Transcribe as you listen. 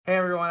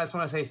everyone. I just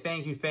want to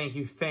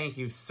say thank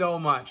you so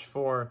much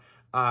for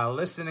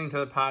listening to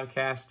the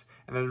podcast.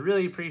 And I'd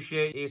really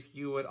appreciate if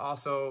you would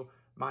also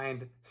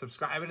mind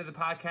subscribing to the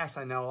podcast.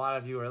 I know a lot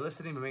of you are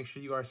listening, but make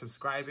sure you are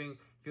subscribing.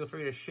 Feel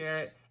free to share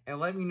it and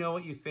let me know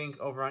what you think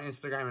over on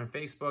Instagram and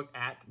Facebook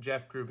at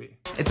Jeff Gruby.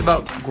 It's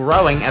about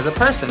growing as a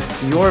person.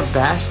 Your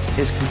best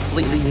is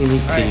completely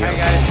unique to you. Hi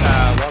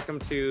guys, welcome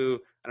to,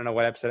 I don't know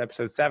what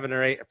episode 7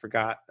 or 8, I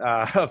forgot.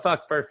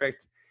 Fuck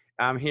Perfect.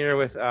 I'm here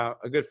with a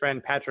good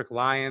friend, Patrick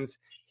Lyons.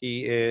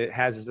 He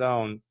has his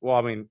own, well,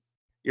 I mean,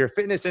 you're a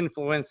fitness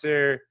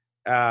influencer,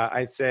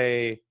 I'd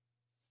say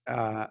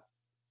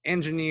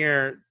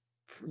engineer,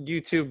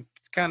 YouTube,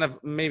 kind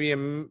of maybe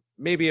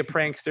a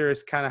prankster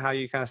is kind of how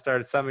you kind of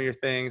started some of your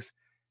things.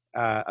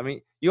 I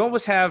mean, you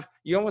almost have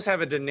a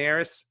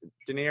Daenerys,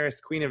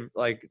 Queen of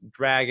like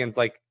Dragons,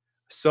 like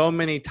so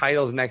many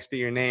titles next to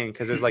your name,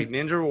 because there's like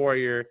Ninja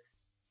Warrior,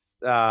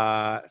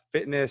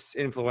 fitness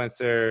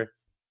influencer,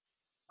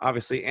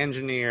 obviously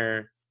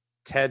engineer,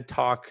 TED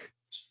Talk.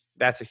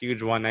 That's a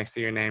huge one next to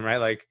your name, right?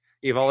 Like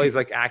you have all these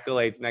like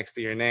accolades next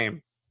to your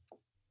name.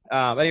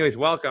 Anyways,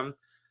 welcome.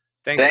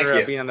 Thanks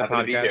for being on the podcast.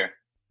 To be here.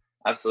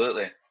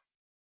 Absolutely.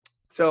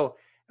 So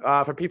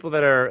for people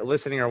that are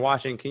listening or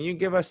watching, can you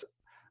give us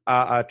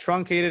a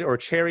truncated or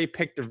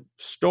cherry-picked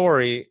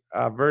story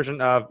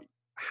version of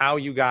how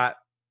you got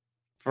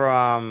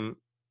from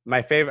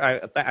my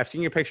favorite, I've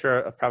seen your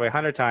picture probably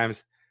 100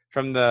 times,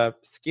 from the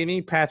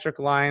skinny Patrick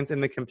Lyons in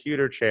the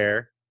computer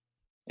chair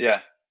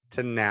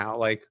to now,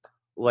 like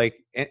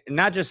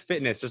not just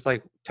fitness, just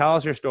like tell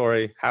us your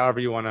story however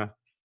you want to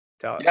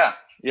tell it.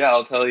 Yeah,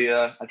 I'll tell you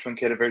a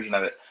truncated version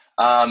of it.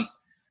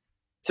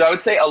 So I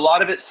would say a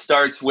lot of it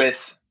starts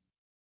with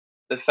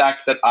the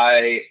fact that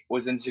I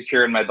was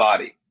insecure in my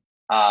body.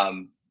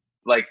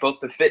 Like both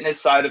the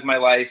fitness side of my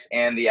life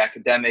and the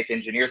academic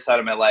engineer side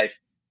of my life,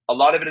 a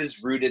lot of it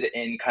is rooted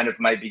in kind of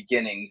my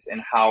beginnings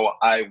and how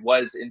I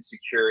was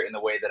insecure in the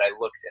way that I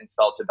looked and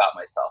felt about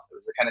myself. It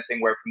was the kind of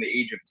thing where from the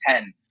age of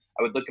 10,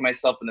 I would look at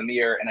myself in the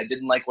mirror and I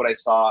didn't like what I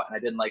saw and I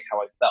didn't like how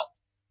I felt.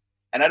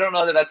 And I don't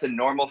know that that's a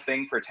normal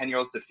thing for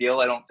 10-year-olds to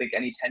feel. I don't think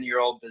any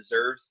 10-year-old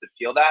deserves to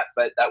feel that,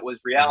 but that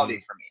was reality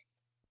for me.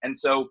 And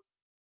so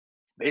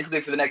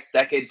basically for the next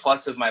decade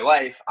plus of my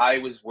life, I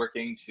was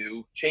working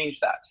to change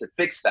that, to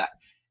fix that.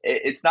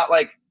 It's not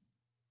like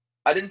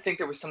I didn't think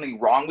there was something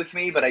wrong with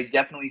me, but I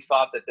definitely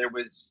thought that there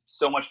was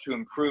so much to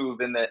improve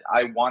and that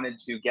I wanted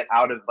to get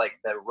out of like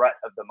the rut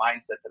of the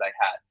mindset that I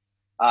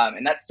had.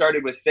 And that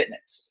started with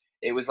fitness.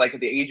 It was like at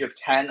the age of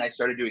 10, I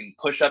started doing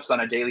push-ups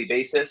on a daily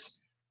basis.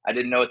 I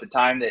didn't know at the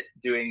time that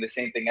doing the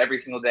same thing every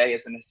single day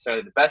isn't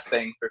necessarily the best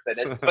thing for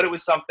fitness, but it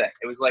was something.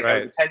 It was like I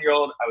was a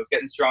 10-year-old, I was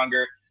getting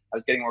stronger, I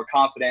was getting more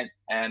confident,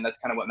 and that's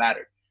kind of what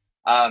mattered.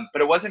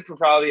 But it wasn't for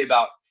probably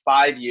about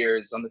 5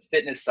 years on the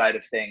fitness side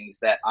of things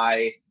that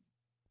I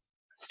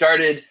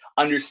started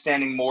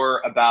understanding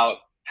more about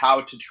how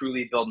to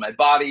truly build my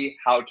body,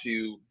 how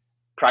to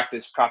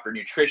practice proper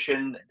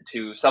nutrition,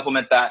 to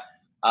supplement that.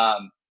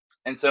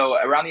 And so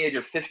around the age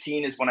of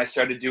 15 is when I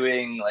started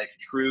doing like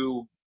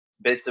true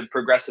bits of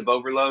progressive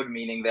overload,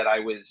 meaning that I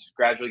was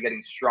gradually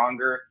getting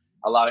stronger,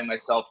 allowing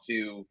myself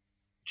to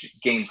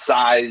gain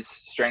size,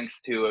 strength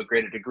to a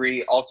greater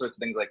degree, all sorts of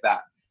things like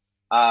that.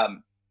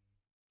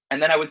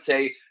 And then I would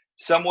say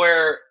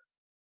somewhere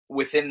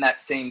within that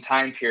same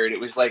time period,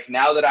 it was like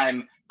now that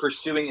I'm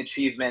pursuing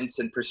achievements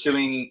and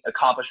pursuing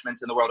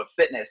accomplishments in the world of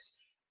fitness,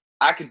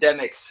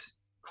 academics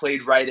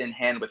played right in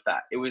hand with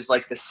that. It was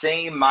like the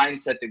same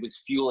mindset that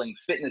was fueling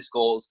fitness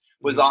goals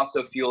was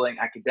also fueling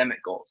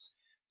academic goals.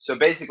 So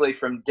basically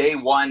from day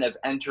one of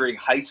entering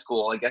high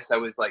school, I guess I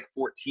was like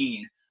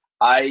 14,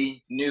 I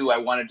knew I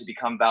wanted to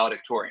become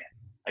valedictorian.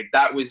 Like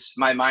that was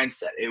my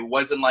mindset. It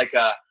wasn't like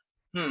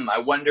I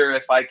wonder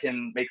if I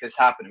can make this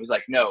happen. It was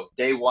like, no,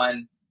 day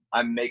one,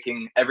 I'm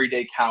making every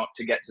day count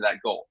to get to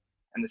that goal.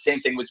 And the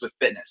same thing was with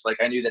fitness. Like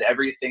I knew that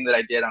everything that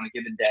I did on a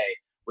given day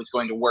was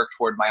going to work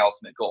toward my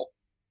ultimate goal.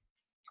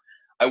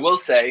 I will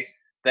say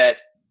that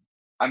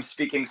I'm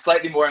speaking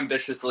slightly more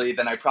ambitiously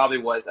than I probably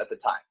was at the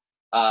time.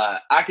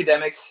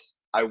 Academics,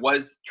 I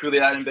was truly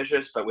that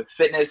ambitious, but with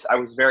fitness, I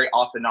was very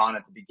off and on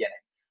at the beginning.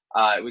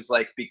 It was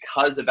like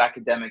because of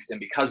academics and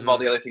because of all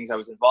the other things I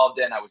was involved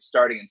in, I was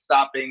starting and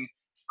stopping,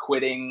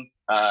 quitting,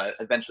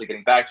 eventually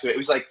getting back to it. It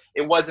was like,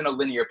 it wasn't a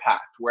linear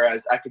path,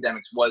 whereas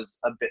academics was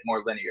a bit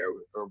more linear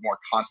or more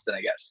constant,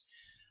 I guess.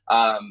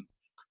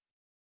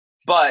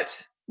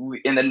 But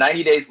in the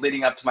 90 days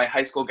leading up to my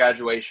high school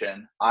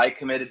graduation, I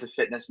committed to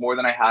fitness more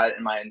than I had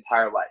in my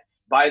entire life.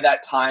 By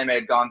that time, I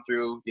had gone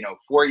through,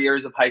 4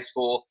 years of high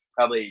school,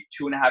 probably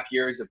 2.5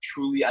 years of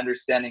truly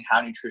understanding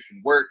how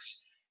nutrition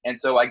works. And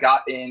so I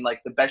got in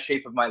like the best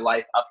shape of my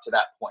life up to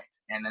that point.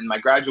 And in my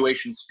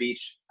graduation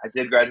speech, I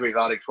did graduate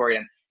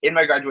valedictorian. In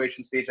my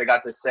graduation speech, I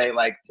got to say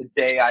like,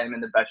 today I am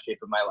in the best shape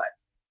of my life.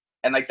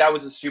 And like, that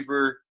was a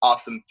super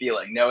awesome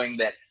feeling, knowing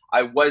that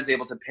I was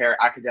able to pair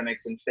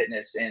academics and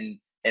fitness and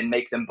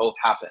make them both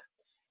happen.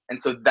 And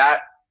so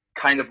that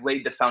kind of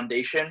laid the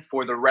foundation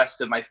for the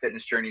rest of my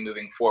fitness journey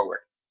moving forward.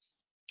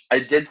 I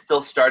did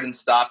still start and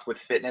stop with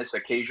fitness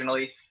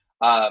occasionally.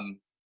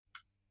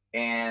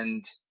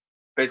 And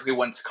basically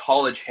once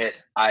college hit,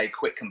 I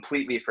quit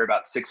completely for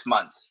about 6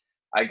 months.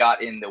 I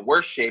got in the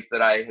worst shape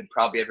that I had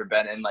probably ever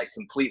been in, like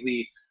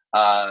completely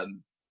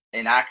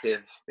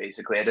inactive.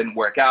 Basically, I didn't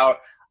work out.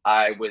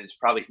 I was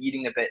probably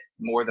eating a bit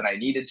more than I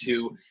needed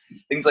to,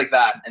 things like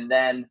that. And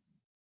then,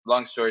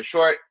 long story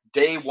short,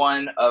 day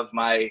one of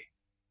my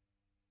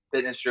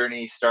fitness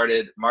journey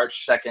started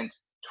March 2nd,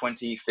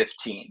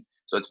 2015.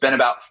 So it's been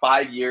about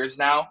 5 years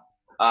now.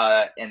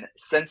 And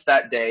since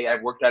that day,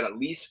 I've worked out at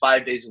least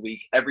 5 days a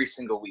week, every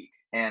single week,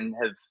 and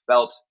have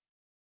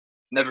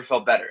never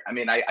felt better. I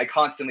mean, I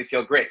constantly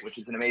feel great, which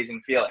is an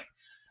amazing feeling.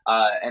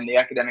 And the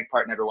academic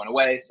part never went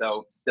away.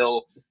 So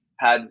still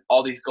had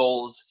all these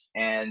goals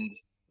and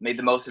made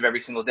the most of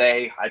every single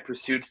day. I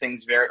pursued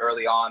things very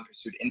early on,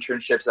 pursued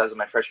internships as of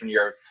my freshman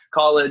year of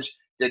college,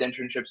 did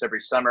internships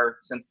every summer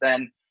since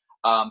then.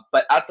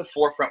 But at the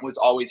forefront was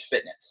always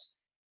fitness.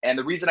 And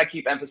the reason I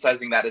keep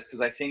emphasizing that is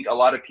because I think a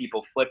lot of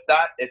people flip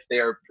that if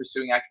they're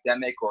pursuing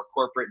academic or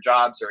corporate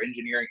jobs or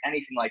engineering,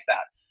 anything like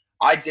that.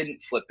 I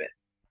didn't flip it.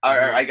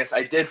 Or I guess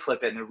I did flip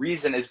it. And the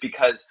reason is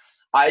because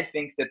I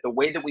think that the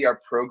way that we are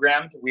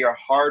programmed, we are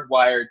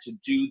hardwired to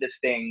do the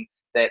thing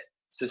that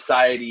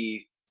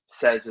society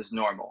says is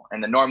normal.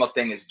 And the normal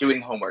thing is doing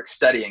homework,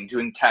 studying,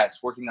 doing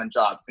tests, working on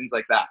jobs, things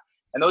like that.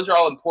 And those are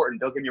all important,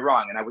 don't get me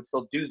wrong, and I would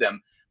still do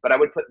them, but I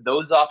would put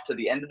those off to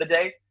the end of the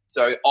day.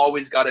 So I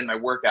always got in my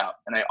workout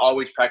and I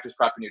always practiced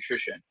proper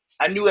nutrition.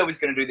 I knew I was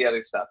going to do the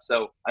other stuff,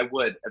 so I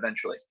would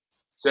eventually.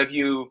 So if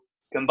you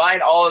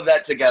combine all of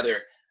that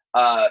together,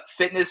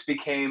 fitness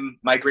became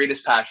my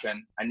greatest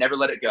passion. I never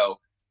let it go,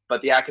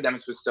 but the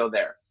academics was still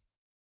there.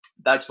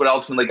 That's what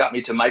ultimately got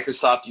me to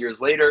Microsoft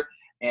years later.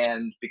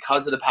 And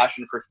because of the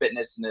passion for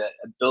fitness and the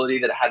ability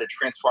that it had to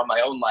transform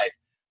my own life,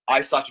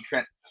 I sought to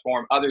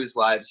transform others'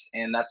 lives.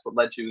 And that's what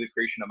led to the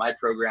creation of my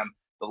program,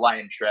 the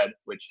Lion Shred,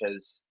 which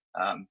has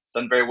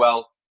done very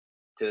well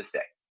to this day.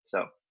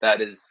 So that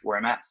is where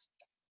I'm at.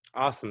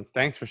 Awesome.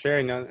 Thanks for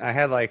sharing. I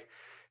had like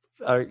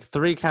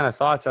three kind of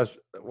thoughts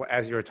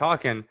as you were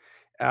talking.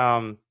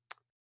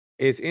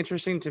 It's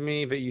interesting to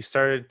me that you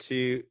started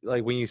to,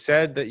 like, when you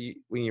said that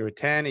when you were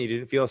 10 and you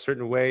didn't feel a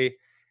certain way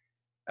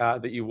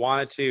that you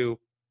wanted to,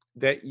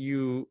 that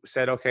you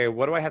said, okay,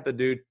 what do I have to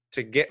do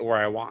to get where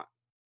I want?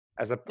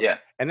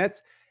 And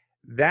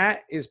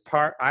that is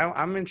part,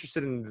 I'm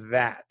interested in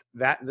that.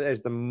 That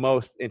is the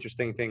most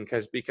interesting thing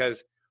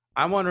because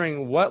I'm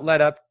wondering what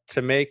led up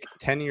to make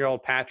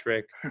 10-year-old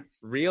Patrick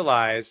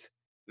realize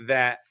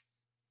that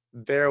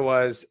there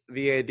was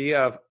the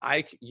idea of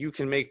you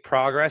can make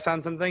progress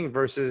on something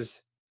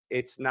versus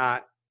it's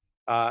not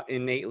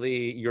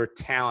innately your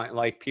talent.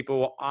 Like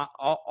people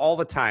all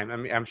the time. I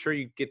mean, I'm sure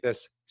you get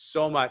this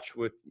so much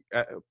with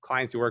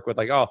clients you work with,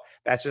 like, oh,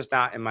 that's just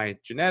not in my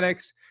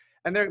genetics.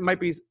 And there might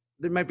be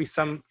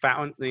some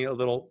found a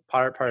little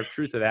part of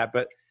truth to that,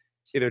 but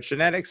either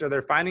genetics or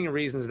they're finding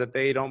reasons that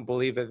they don't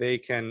believe that they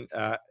can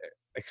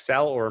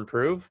excel or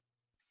improve,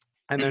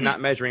 and they're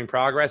not measuring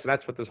progress. And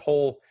that's what this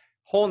whole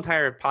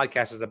entire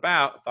podcast is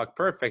about. Fuck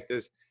Perfect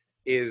is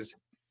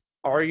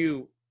do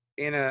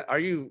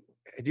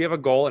you have a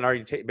goal and are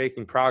you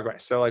making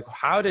progress? So like,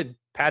 how did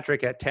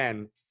Patrick at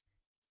 10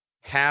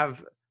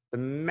 have the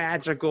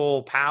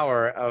magical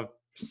power of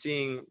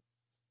seeing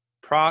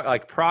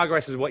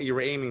progress is what you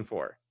were aiming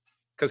for?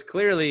 Because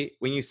clearly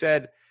when you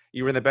said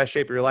you were in the best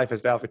shape of your life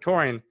as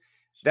valedictorian,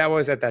 that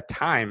was at that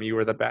time you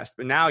were the best,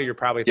 but now you're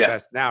probably the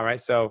best now,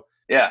 right? So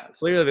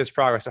clearly there's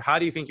progress. So how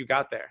do you think you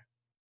got there?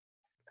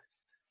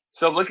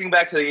 So looking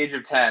back to the age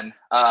of 10,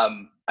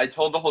 I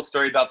told the whole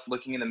story about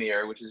looking in the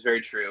mirror, which is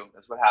very true.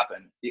 That's what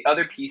happened. The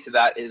other piece of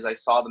that is I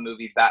saw the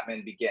movie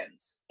Batman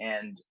Begins.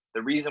 And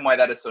the reason why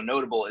that is so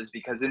notable is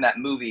because in that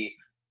movie,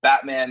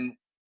 Batman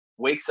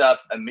wakes up,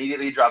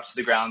 immediately drops to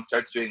the ground,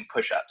 starts doing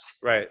push-ups.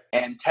 Right.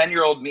 And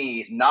 10-year-old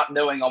me, not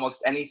knowing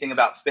almost anything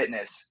about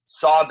fitness,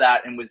 saw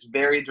that and was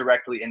very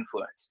directly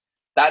influenced.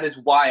 That is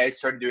why I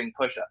started doing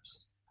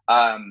push-ups.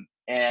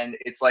 And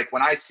it's like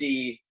when I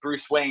see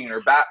Bruce Wayne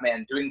or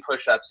Batman doing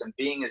push-ups and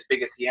being as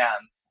big as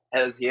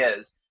he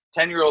is,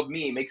 10-year-old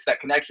me makes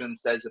that connection and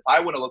says, if I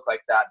want to look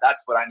like that,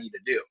 that's what I need to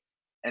do.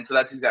 And so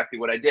that's exactly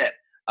what I did.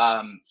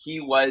 He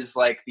was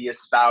like the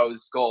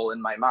espoused goal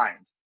in my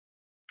mind.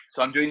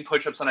 So I'm doing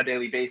push-ups on a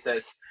daily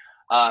basis.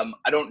 I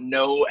don't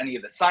know any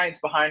of the science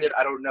behind it.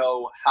 I don't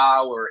know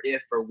how or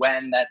if or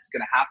when that's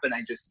going to happen.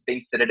 I just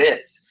think that it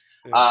is.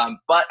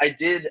 But I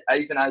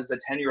even as a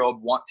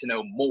 10-year-old, want to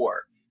know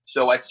more.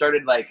 So I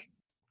started like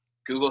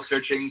Google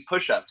searching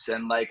push-ups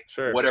and like,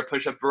 what are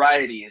push-up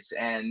varieties?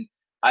 And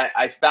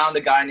I found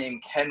a guy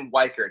named Ken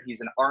Weichert.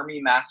 He's an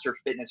Army Master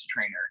Fitness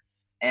trainer.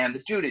 And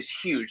the dude is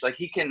huge. Like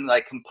he can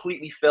like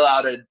completely fill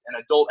out an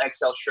adult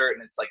XL shirt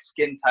and it's like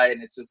skin tight.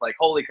 And it's just like,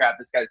 holy crap,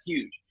 this guy's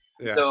huge.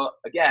 Yeah. So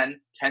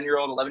again,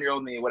 10-year-old,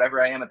 11-year-old me, whatever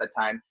I am at that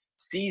time,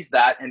 sees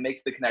that and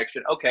makes the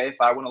connection. Okay, if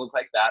I want to look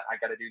like that, I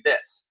got to do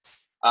this.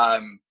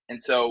 And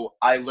so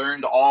I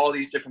learned all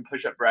these different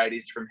push-up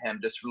varieties from him,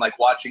 just from like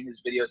watching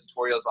his video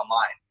tutorials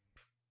online.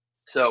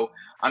 So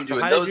I'm So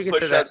doing how did those you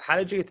get to that? push-ups. How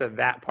did you get to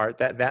that part?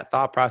 That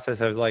thought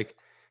process of like,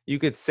 you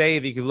could say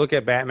that you could look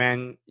at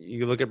Batman,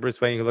 you look at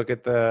Bruce Wayne, you look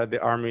at the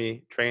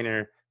army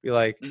trainer, be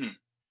like, Mhm.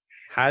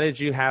 how did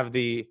you have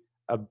the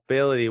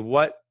ability?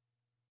 What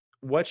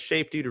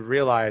shaped you to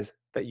realize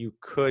that you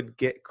could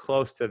get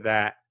close to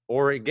that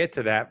or get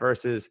to that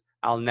versus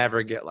I'll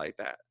never get like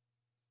that?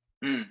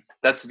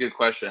 That's a good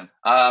question.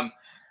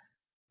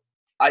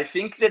 I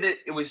think that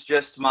it was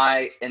just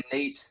my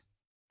innate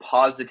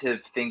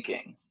positive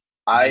thinking.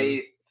 Mm-hmm.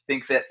 I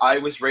think that I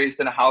was raised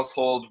in a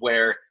household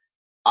where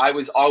I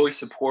was always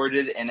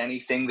supported in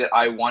anything that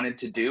I wanted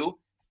to do.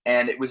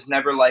 And it was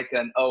never like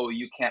oh,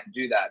 you can't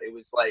do that. It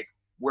was like,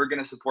 we're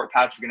going to support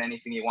Patrick in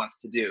anything he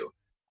wants to do.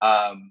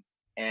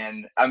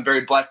 And I'm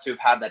very blessed to have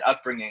had that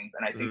upbringing.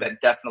 And I think Mm-hmm.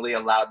 that definitely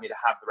allowed me to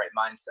have the right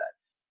mindset.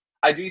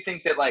 I do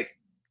think that like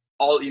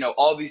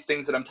all these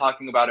things that I'm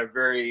talking about are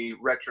very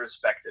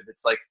retrospective.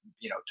 It's like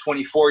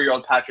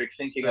 24-year-old Patrick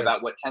thinking Sure.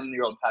 about what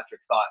 10-year-old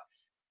Patrick thought.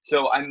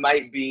 So I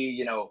might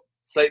be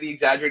slightly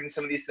exaggerating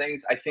some of these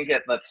things. I think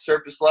at the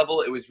surface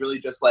level, it was really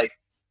just like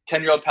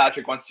 10-year-old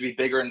Patrick wants to be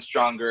bigger and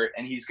stronger,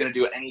 and he's going to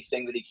do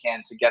anything that he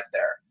can to get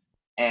there.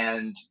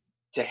 And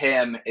to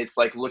him, it's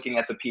like looking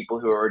at the people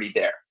who are already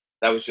there.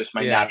 That was just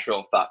my Yeah.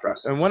 natural thought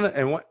process.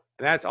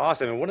 And that's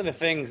awesome. And one of the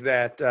things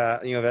that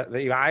that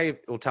I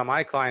will tell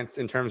my clients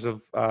in terms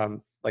of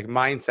like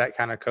mindset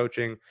kind of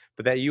coaching,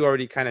 but that you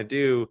already kind of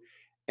do.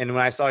 And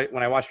when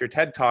I watched your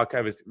TED talk, I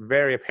was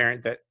very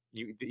apparent that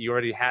you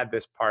already had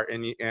this part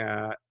and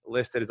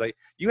listed. Is like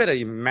you had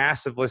a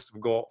massive list of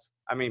goals.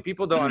 I mean,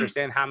 people don't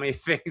understand how many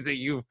things that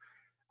you've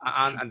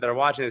that are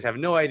watching this have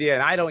no idea,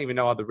 and I don't even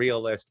know all the real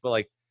list, but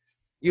like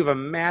you have a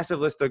massive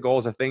list of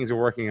goals of things you're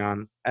working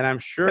on, and I'm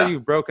sure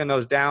you've broken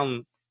those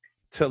down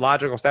to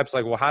logical steps.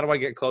 Like, well, how do I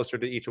get closer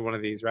to each one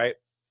of these, right?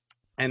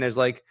 And there's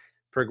like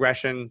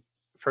progressions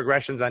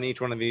on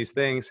each one of these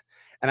things,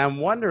 and I'm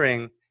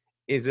wondering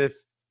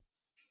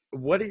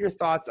what are your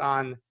thoughts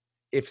on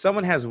if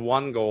someone has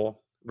one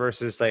goal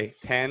versus say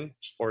 10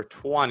 or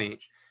 20?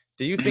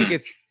 Do you think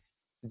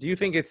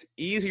it's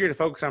easier to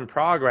focus on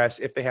progress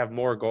if they have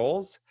more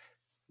goals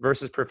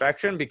versus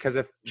perfection? Because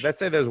if let's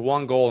say there's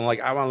one goal and like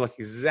I want to look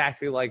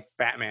exactly like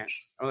Batman,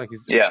 I'm like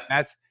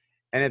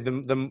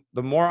the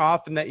more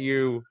often that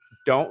you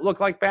don't look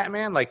like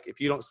Batman, like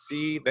if you don't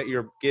see that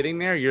you're getting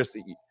there,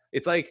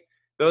 it's like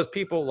those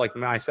people like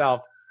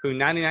myself who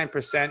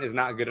 99% is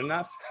not good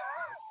enough.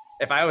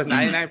 If I was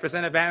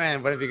 99% of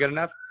Batman, would it be good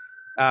enough?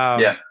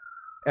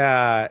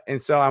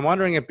 And so I'm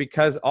wondering if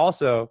because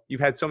also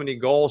you've had so many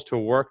goals to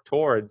work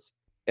towards,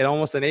 it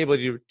almost enabled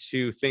you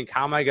to think,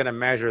 how am I going to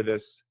measure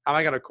this? How am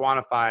I going to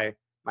quantify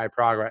my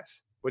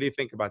progress? What do you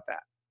think about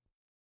that?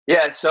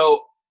 Yeah,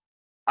 so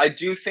I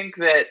do think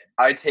that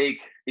I take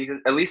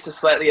at least a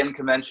slightly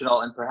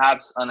unconventional and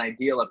perhaps an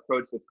ideal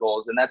approach with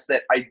goals. And that's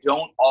that I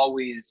don't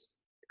always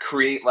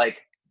create like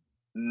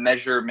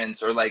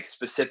measurements or like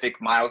specific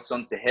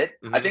milestones to hit.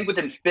 Mm-hmm. I think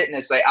within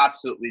fitness, I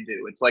absolutely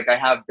do. It's like I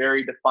have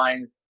very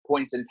defined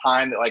points in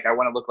time that like I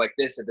want to look like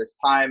this at this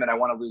time and I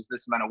want to lose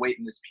this amount of weight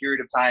in this period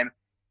of time.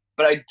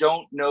 But I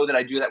don't know that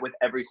I do that with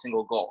every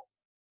single goal.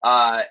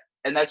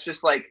 And that's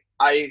just like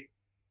I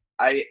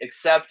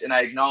accept and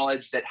I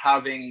acknowledge that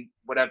having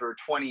whatever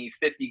 20,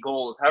 50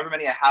 goals, however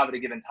many I have at a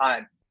given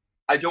time,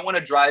 I don't want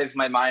to drive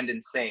my mind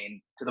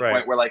insane to the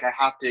point where like I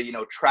have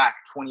to, track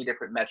 20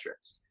 different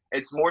metrics.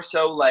 It's more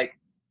so like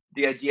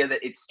the idea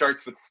that it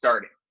starts with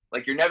starting.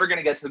 Like you're never going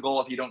to get to the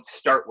goal if you don't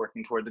start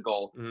working toward the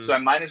goal. Mm-hmm. So I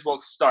might as well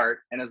start.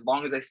 And as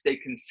long as I stay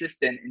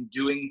consistent in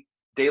doing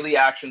daily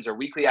actions or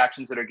weekly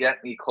actions that are getting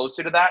me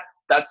closer to that,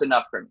 that's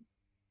enough for me.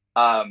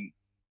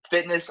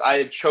 Fitness, I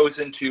have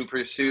chosen to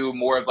pursue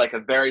more of like a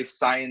very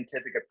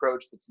scientific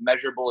approach that's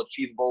measurable,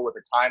 achievable with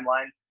a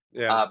timeline,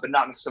 but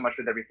not so much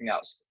with everything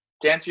else.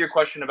 To answer your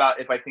question about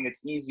if I think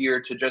it's easier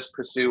to just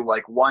pursue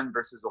like one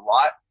versus a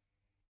lot,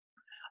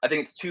 I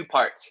think it's two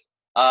parts.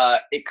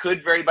 It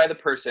could vary by the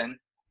person,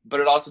 but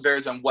it also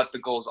varies on what the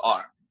goals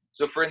are.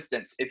 So for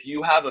instance, if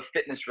you have a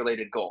fitness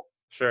related goal,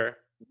 sure,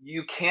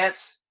 you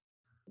can't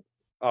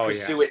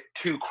pursue it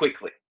too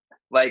quickly.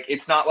 Like,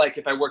 it's not like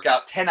if I work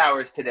out 10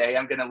 hours today,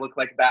 I'm going to look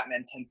like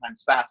Batman 10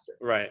 times faster.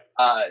 Right.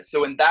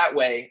 So in that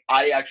way,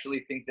 I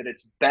actually think that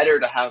it's better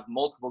to have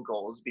multiple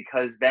goals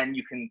because then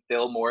you can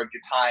fill more of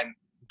your time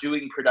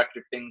doing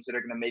productive things that are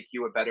going to make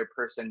you a better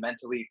person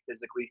mentally,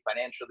 physically,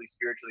 financially,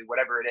 spiritually,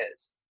 whatever it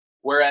is.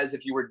 Whereas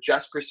if you were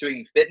just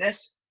pursuing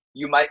fitness,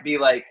 you might be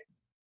like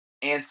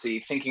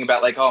antsy thinking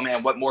about like, oh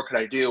man, what more could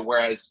I do?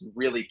 Whereas you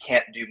really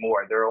can't do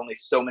more. There are only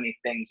so many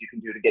things you can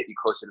do to get you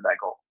closer to that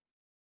goal.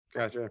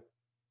 Gotcha.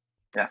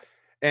 Yeah.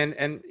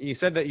 And you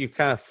said that you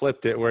kind of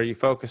flipped it where you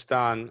focused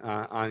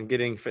on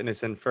getting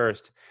fitness in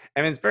first.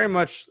 And it's very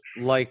much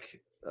like,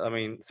 I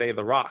mean, say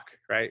The Rock,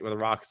 right? Where The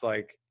Rock's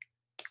like,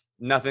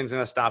 nothing's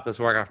going to stop this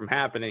workout from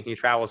happening. He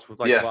travels with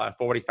like a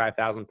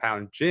 45,000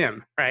 pound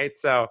gym, right?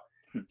 So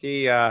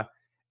he, and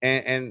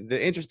the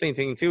interesting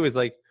thing too is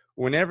like,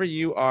 whenever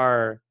you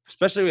are,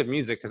 especially with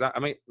music, because I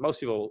mean, most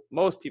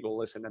people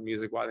listen to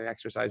music while they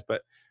exercise,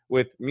 but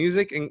with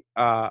music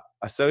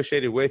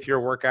associated with your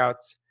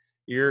workouts,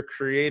 you're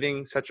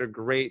creating such a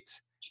great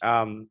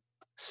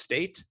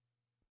state,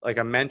 like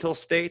a mental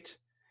state,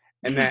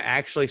 and that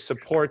actually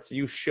supports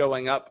you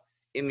showing up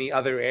in the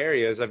other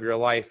areas of your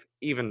life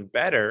even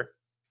better.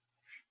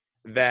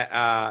 That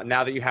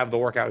now that you have the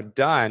workout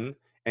done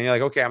and you're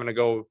like, okay, I'm going to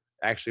go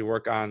actually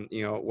work on,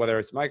 whether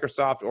it's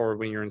Microsoft or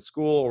when you're in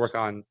school, or work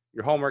on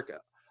your homework,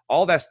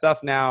 all that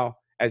stuff. Now,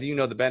 as you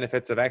know, the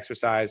benefits of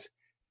exercise,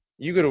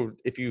 you go to,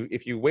 if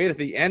you wait at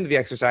the end of the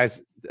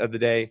exercise of the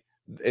day,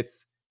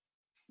 it's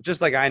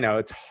just like, I know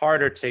it's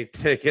harder to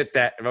get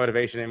that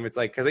motivation. And it's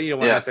like, cause you don't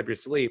want to mess up your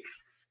sleep.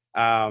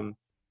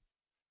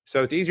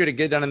 So it's easier to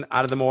get done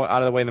out of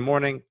the way in the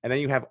morning. And then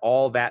you have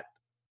all that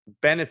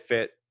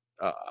benefit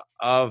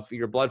of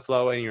your blood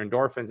flow and your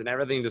endorphins and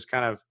everything, just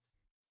kind of,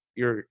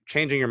 you're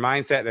changing your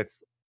mindset.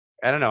 That's,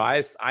 I don't know.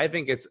 I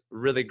think it's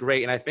really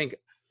great. And I think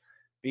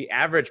the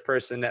average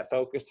person that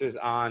focuses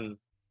on,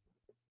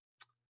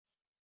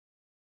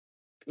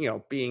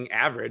 being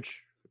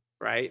average,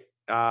 right,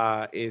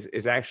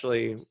 is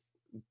actually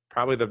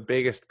probably the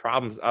biggest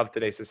problems of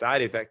today's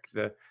society, that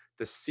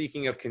the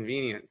seeking of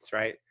convenience,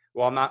 right?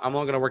 Well, I'm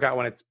only going to work out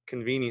when it's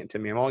convenient to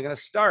me. I'm only going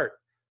to start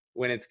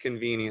when it's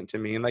convenient to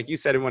me. And like you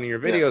said in one of your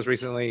videos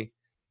recently,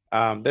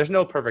 there's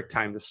no perfect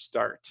time to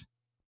start.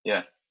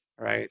 Yeah.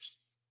 Right.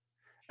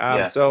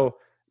 So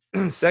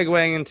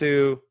segueing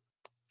into,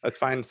 let's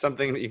find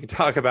something that you can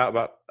talk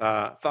about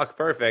Fuck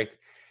Perfect.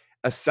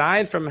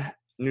 Aside from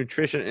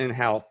nutrition and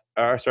health,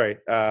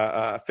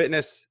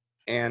 fitness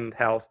and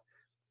health,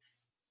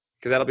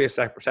 because that'll be a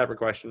separate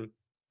question.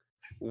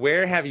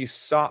 Where have you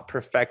sought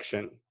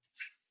perfection,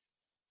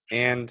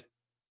 and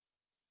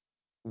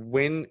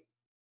when,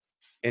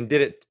 and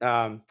did it,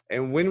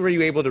 and when were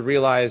you able to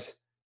realize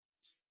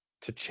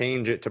to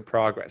change it to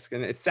progress?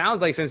 And it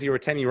sounds like since you were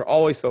 10, you were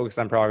always focused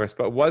on progress,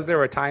 but was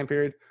there a time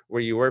period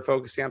where you were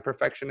focusing on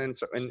perfection in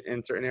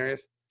certain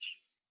areas?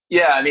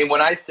 Yeah. I mean,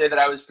 when I say that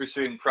I was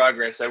pursuing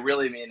progress, I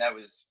really mean I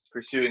was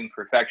pursuing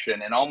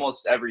perfection in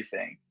almost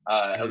everything.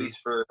 At least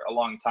for a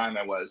long time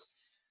I was.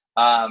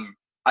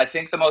 I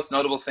think the most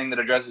notable thing that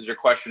addresses your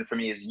question for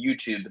me is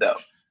YouTube, though.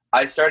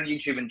 I started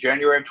YouTube in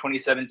January of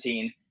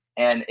 2017,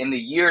 and in the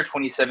year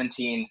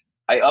 2017,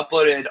 I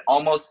uploaded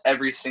almost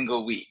every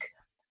single week.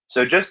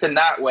 So just in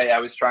that way, I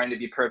was trying to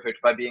be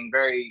perfect by being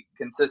very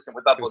consistent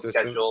with upload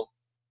schedule.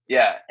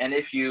 Yeah, and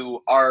if you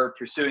are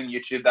pursuing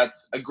YouTube,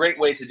 that's a great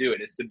way to do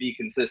it, is to be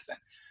consistent.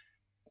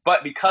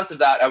 But because of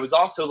that, I was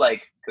also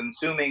like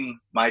consuming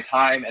my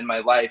time and my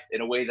life in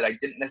a way that I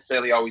didn't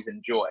necessarily always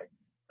enjoy.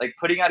 Like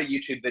putting out a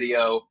YouTube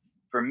video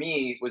for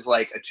me was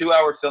like a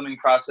 2-hour filming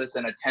process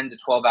and a 10 to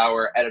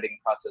 12-hour editing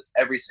process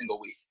every single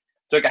week.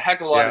 It took a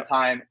heck of a lot of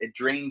time. It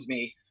drained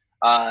me.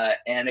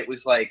 And it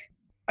was like,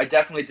 I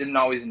definitely didn't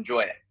always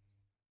enjoy it.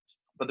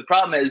 But the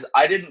problem is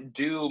I didn't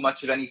do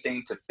much of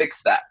anything to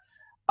fix that.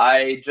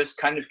 I just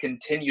kind of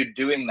continued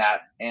doing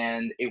that.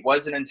 And it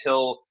wasn't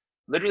until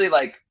literally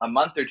like a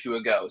month or two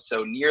ago,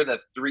 so near the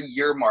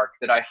 3-year mark,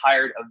 that I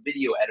hired a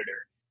video editor.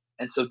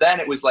 And so then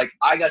it was like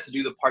I got to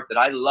do the part that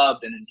I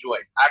loved and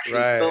enjoyed,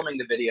 actually filming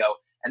the video,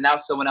 and now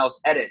someone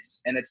else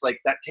edits. And it's like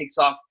that takes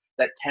off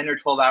that 10 or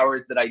 12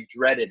 hours that I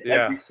dreaded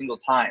every single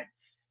time.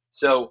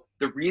 So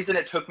the reason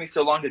it took me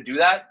so long to do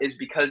that is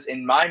because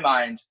in my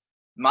mind,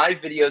 my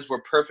videos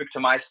were perfect to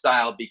my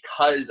style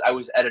because I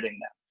was editing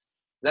them.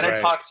 Then I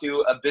talked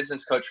to a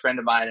business coach friend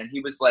of mine, and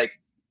he was like,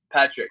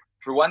 Patrick,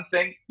 for one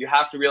thing, you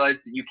have to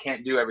realize that you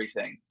can't do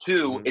everything.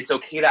 2, it's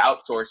okay to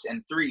outsource.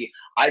 And 3,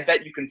 I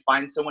bet you can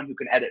find someone who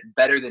can edit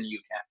better than you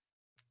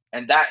can.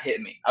 And that hit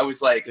me. I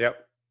was like,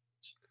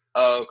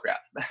 oh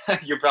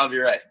crap, you're probably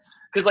right.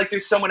 Because like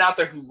there's someone out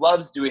there who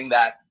loves doing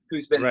that,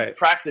 who's been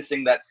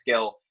practicing that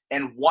skill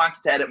and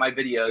wants to edit my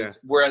videos,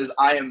 whereas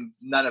I am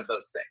none of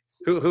those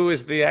things. Who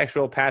is the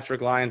actual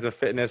Patrick Lyons of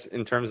fitness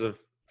in terms of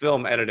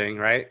film editing,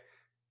 right?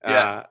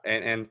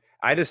 And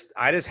I just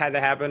had to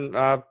happen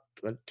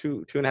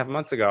 2.5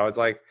 months ago. I was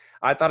like,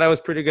 I thought I was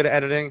pretty good at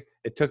editing.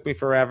 It took me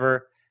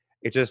forever.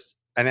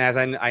 And as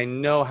I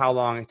know how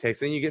long it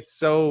takes, and you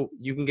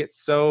can get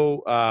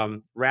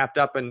so wrapped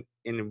up in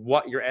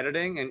what you're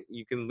editing, and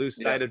you can lose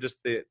sight of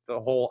just the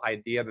whole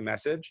idea of the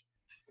message.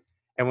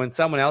 And when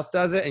someone else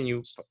does it, and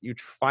you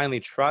finally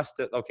trust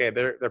that, okay,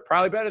 they're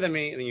probably better than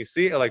me, and you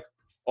see it like,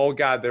 oh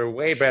God, they're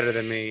way better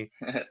than me.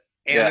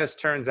 And this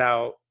turns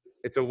out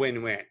it's a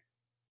win-win.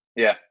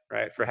 Yeah.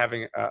 Right. For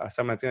having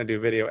someone that's going to do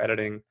video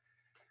editing.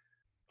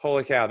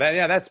 Holy cow.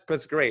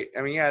 That's great.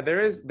 I mean, there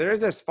is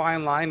this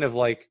fine line of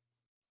like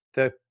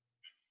the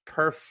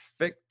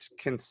perfect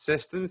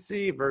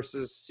consistency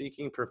versus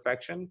seeking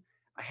perfection.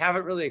 I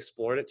haven't really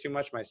explored it too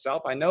much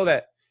myself. I know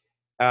that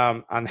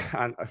on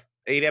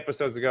 8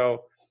 episodes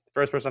ago, the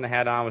first person I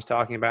had on was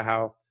talking about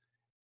how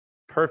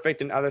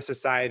perfect in other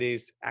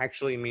societies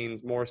actually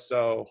means more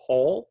so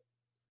whole.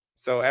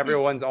 So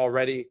everyone's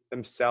already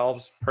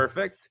themselves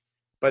perfect,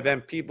 but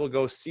then people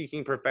go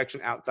seeking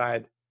perfection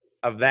outside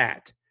of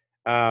that.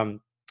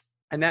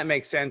 And that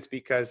makes sense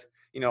because,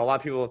 a lot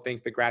of people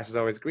think the grass is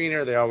always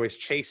greener. They're always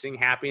chasing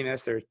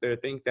happiness. They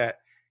think that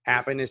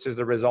happiness is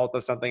the result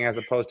of something as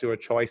opposed to a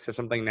choice of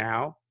something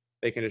now.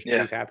 They can just Yeah.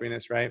 choose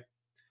happiness, right?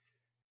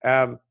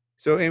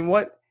 So in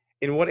what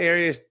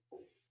areas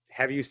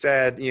have you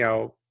said,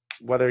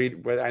 whether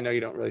I know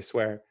you don't really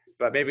swear,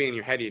 but maybe in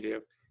your head you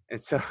do.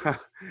 And so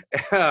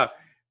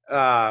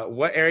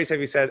what areas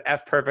have you said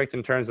F perfect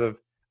in terms of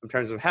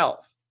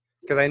health?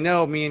 Because I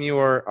know me and you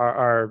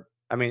are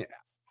I mean,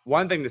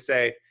 one thing to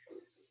say,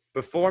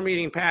 before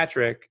meeting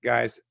Patrick,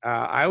 guys,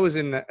 I was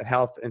in the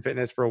health and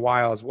fitness for a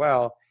while as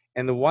well.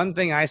 And the one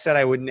thing I said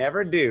I would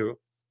never do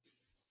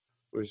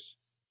was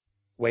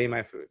weigh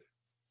my food.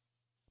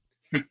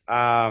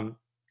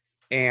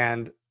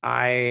 And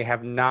I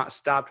have not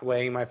stopped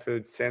weighing my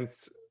food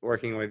since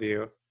working with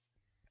you.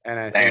 And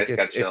I think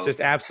it's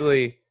just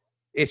absolutely,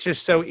 it's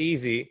just so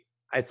easy.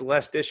 It's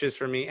less dishes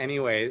for me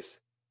anyways.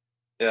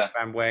 Yeah. If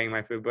I'm weighing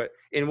my food. But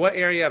in what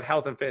area of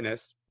health and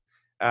fitness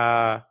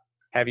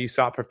have you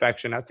sought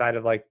perfection outside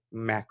of like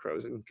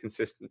macros and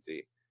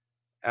consistency?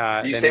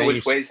 You say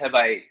which ways have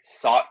I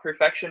sought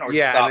perfection or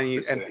stopped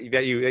pursuing? And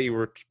that you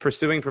were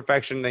pursuing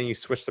perfection, then you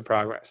switched to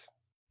progress.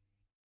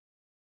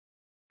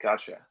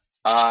 Gotcha.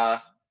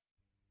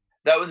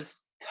 That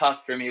was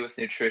tough for me with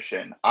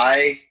nutrition.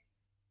 I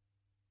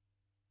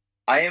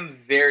am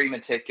very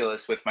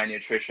meticulous with my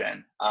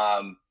nutrition.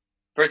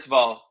 First of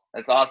all,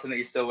 it's awesome that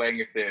you're still weighing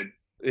your food.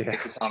 Yeah.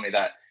 Thanks for telling me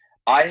that.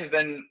 I have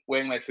been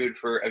weighing my food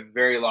for a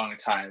very long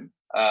time.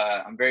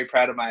 I'm very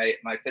proud of my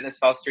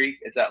FitnessPal streak.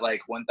 It's at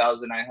like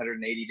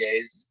 1,980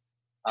 days.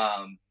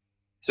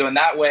 So in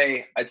that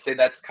way, I'd say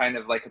that's kind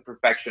of like a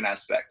perfection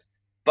aspect.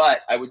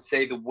 But I would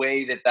say the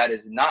way that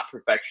is not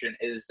perfection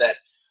is that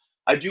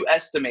I do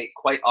estimate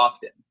quite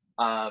often.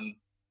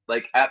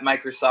 Like at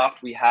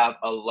Microsoft, we have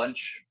a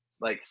lunch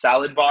like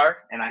salad bar,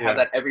 and I have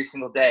that every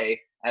single day.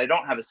 And I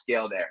don't have a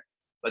scale there,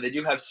 but they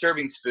do have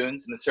serving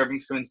spoons, and the serving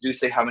spoons do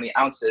say how many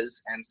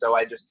ounces. And so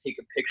I just take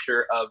a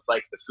picture of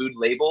like the food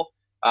label,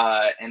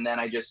 and then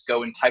I just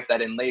go and type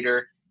that in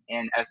later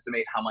and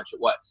estimate how much it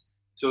was.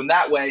 So in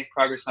that way,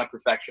 progress, not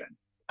perfection.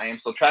 I am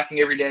still tracking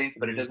every day,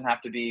 but it doesn't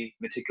have to be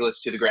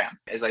meticulous to the gram.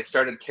 As I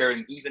started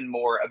caring even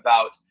more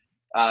about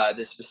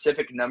the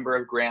specific number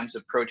of grams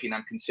of protein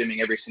I'm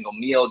consuming every single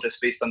meal, just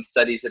based on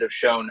studies that have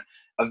shown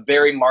a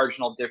very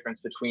marginal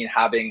difference between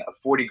having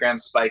a 40-gram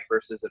spike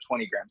versus a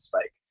 20-gram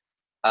spike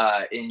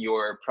in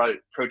your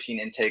protein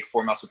intake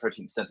for muscle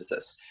protein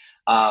synthesis.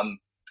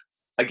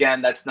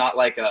 Again, that's not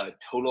like a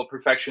total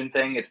perfection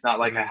thing. It's not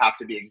like I have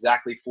to be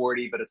exactly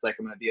 40, but it's like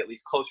I'm going to be at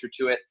least closer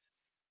to it.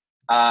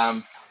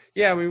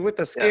 Yeah, I mean, with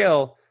the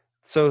scale,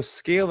 so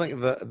scaling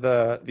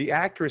the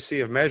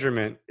accuracy of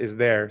measurement is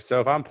there. So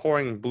if I'm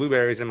pouring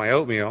blueberries in my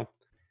oatmeal,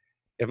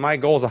 if my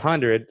goal is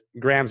 100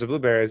 grams of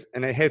blueberries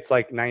and it hits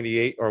like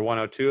 98 or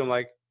 102, I'm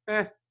like,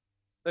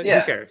 who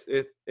cares?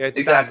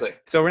 Exactly.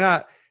 So it's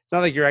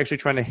not like you're actually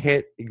trying to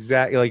hit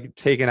exactly like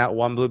taking out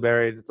one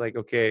blueberry. It's like,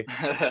 okay,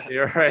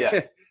 you're right.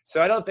 Yeah.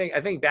 So I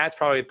think that's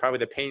probably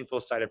the painful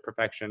side of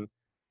perfection.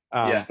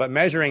 But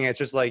measuring it's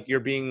just like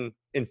you're being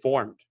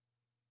informed.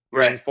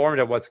 You're informed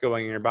of what's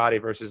going in your body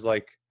versus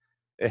like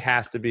it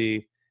has to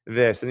be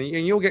this, and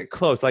you'll get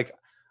close. Like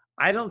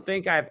I don't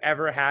think I've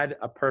ever had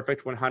a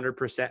perfect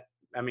 100%.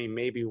 I mean,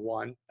 maybe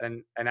one,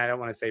 and I don't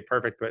want to say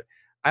perfect, but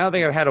I don't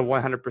think I've had a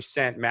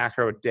 100%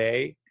 macro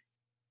day.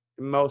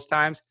 Most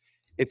times,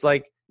 it's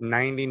like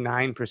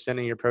 99%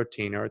 of your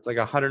protein, or it's like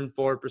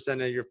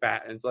 104% of your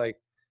fat, and it's like,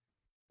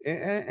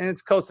 and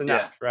it's close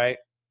enough, right?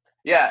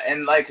 Yeah,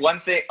 and like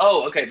one thing.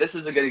 Oh, okay, this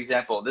is a good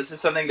example. This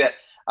is something that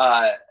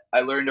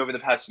I learned over the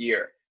past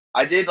year.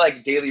 I did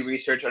like daily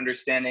research,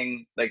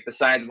 understanding like the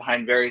science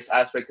behind various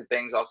aspects of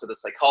things, also the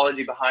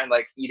psychology behind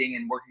like eating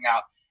and working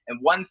out. And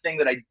one thing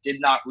that I did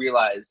not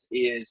realize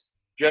is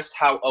just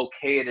how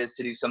okay it is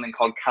to do something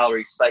called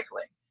calorie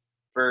cycling.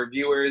 For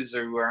viewers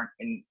who aren't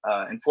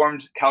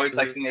informed, calorie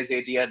cycling is the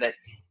idea that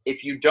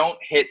if you don't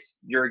hit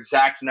your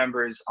exact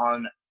numbers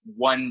on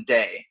one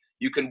day,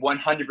 you can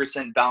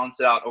 100% balance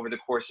it out over the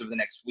course of the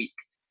next week.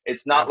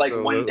 It's not like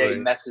one day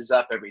messes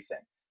up everything.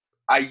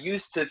 I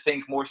used to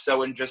think more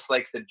so in just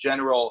like the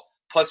general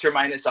plus or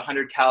minus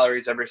 100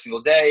 calories every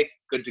single day,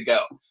 good to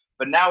go.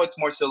 But now it's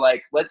more so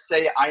like, let's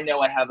say I know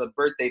I have a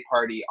birthday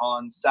party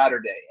on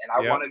Saturday and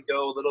I want to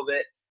go a little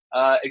bit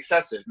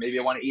excessive. Maybe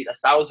I want to eat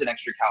 1,000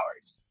 extra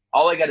calories.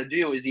 All I got to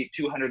do is eat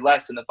 200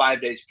 less than the 5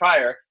 days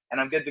prior,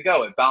 and I'm good to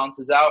go. It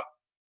balances out.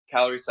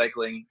 Calorie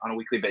cycling on a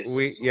weekly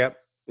basis. Yep.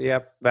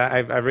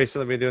 I've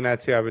recently been doing that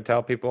too. I would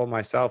tell people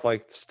myself,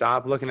 like,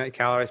 stop looking at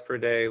calories per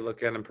day,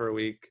 look at them per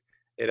week.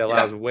 It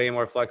allows way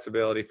more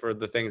flexibility for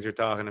the things you're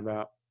talking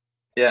about.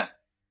 Yeah.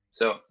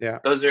 So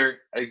those are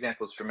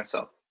examples for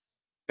myself.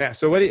 Yeah.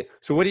 So what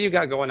do you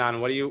got going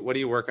on? What are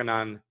you working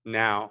on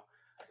now,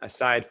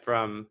 aside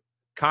from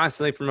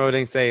constantly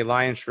promoting, say,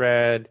 Lion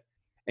Shred,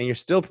 and you're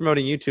still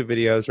promoting YouTube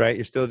videos, right?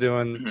 You're still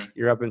doing.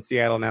 You're up in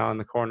Seattle now on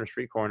the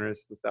street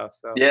corners and stuff.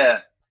 So yeah.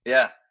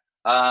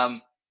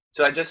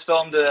 So I just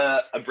filmed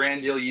a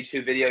brand deal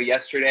YouTube video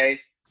yesterday.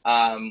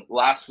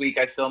 Last week,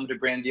 I filmed a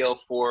brand deal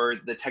for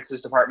the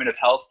Texas Department of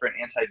Health for an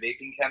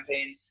anti-vaping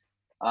campaign.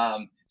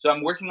 So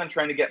I'm working on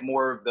trying to get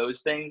more of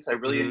those things. I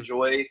really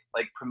enjoy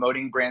like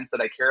promoting brands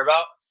that I care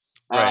about.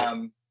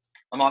 Right.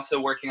 I'm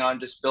also working on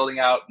just building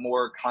out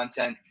more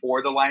content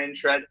for the Lion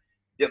Shred.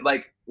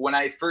 Like when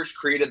I first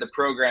created the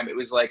program, it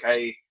was like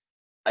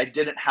I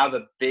didn't have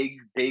a big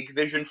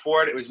vision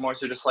for it. It was more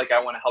so just like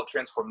I want to help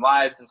transform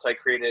lives, and so I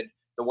created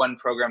the one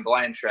program, the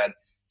Lion Shred.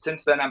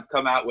 Since then, I've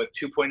come out with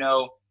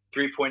 2.0,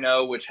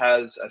 3.0, which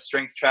has a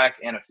strength track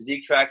and a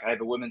physique track. I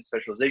have a women's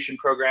specialization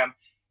program,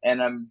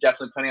 and I'm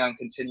definitely planning on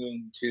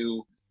continuing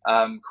to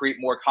create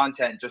more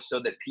content just so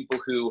that people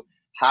who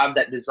have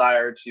that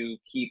desire to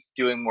keep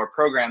doing more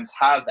programs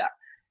have that.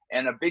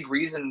 And a big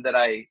reason that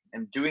I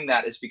am doing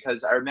that is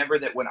because I remember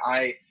that when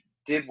I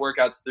did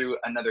workouts through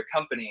another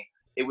company,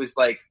 it was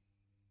like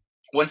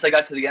once I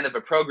got to the end of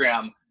a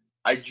program,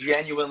 I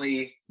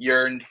genuinely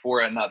yearned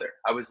for another.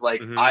 I was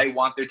like, I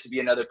want there to be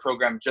another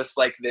program just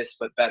like this,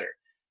 but better.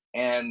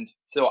 And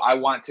so I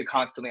want to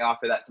constantly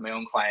offer that to my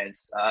own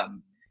clients.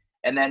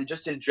 And then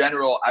just in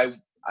general,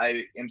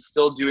 I am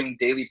still doing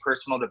daily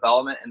personal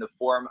development in the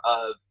form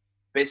of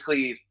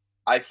basically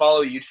I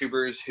follow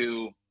YouTubers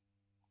who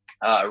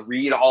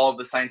read all of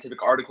the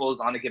scientific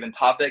articles on a given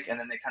topic, and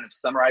then they kind of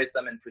summarize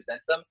them and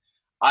present them.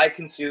 I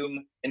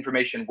consume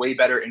information way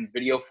better in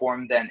video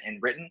form than in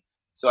written.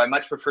 So I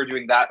much prefer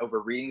doing that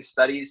over reading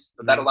studies,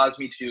 but that allows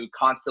me to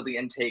constantly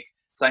intake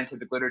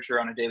scientific literature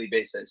on a daily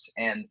basis.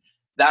 And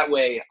that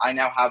way I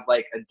now have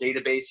like a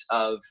database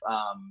of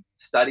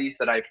studies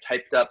that I've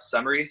typed up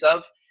summaries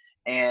of.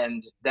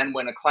 And then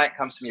when a client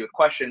comes to me with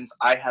questions,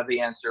 I have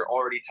the answer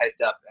already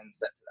typed up and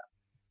sent to them.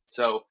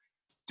 So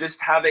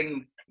just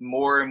having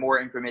more and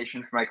more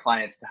information for my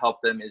clients to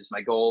help them is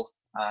my goal.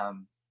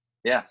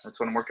 Yeah, that's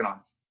what I'm working on.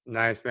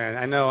 Nice, man.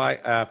 I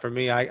know for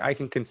me, I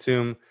can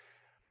consume.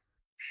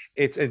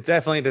 It's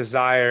definitely a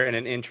desire and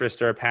an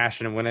interest or a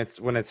passion. When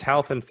it's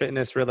health and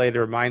fitness related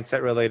or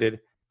mindset related,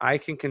 I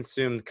can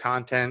consume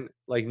content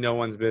like no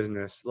one's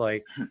business,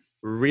 like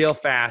real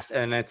fast.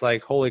 And it's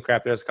like, holy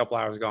crap, there's a couple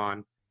hours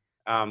gone.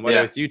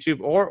 Whether it's YouTube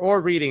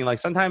or reading, like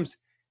sometimes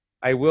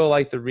I will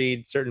like to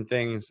read certain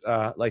things,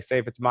 like say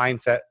if it's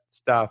mindset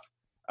stuff,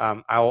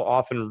 I will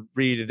often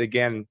read it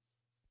again.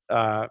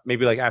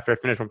 Maybe like after I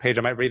finish one page,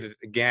 I might read it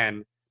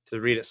again to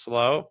read it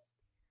slow.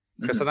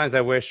 Because sometimes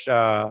I wish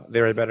there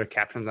were better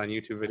captions on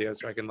YouTube videos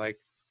so I can like,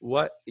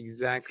 what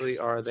exactly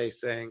are they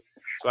saying?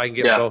 So I can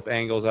get both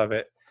angles of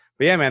it.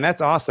 But yeah, man, that's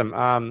awesome.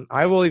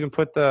 I will even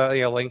put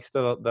the links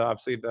to the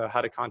obviously the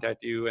how to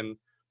contact you and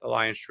the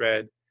Lion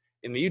Shred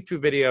in the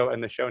YouTube video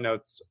and the show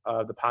notes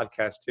of the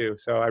podcast too.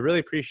 So I really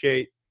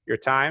appreciate your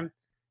time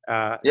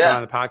coming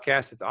on the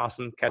podcast. It's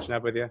awesome catching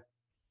up with you.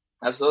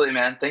 Absolutely,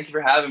 man. Thank you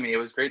for having me. It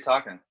was great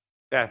talking.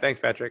 Yeah, thanks,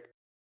 Patrick.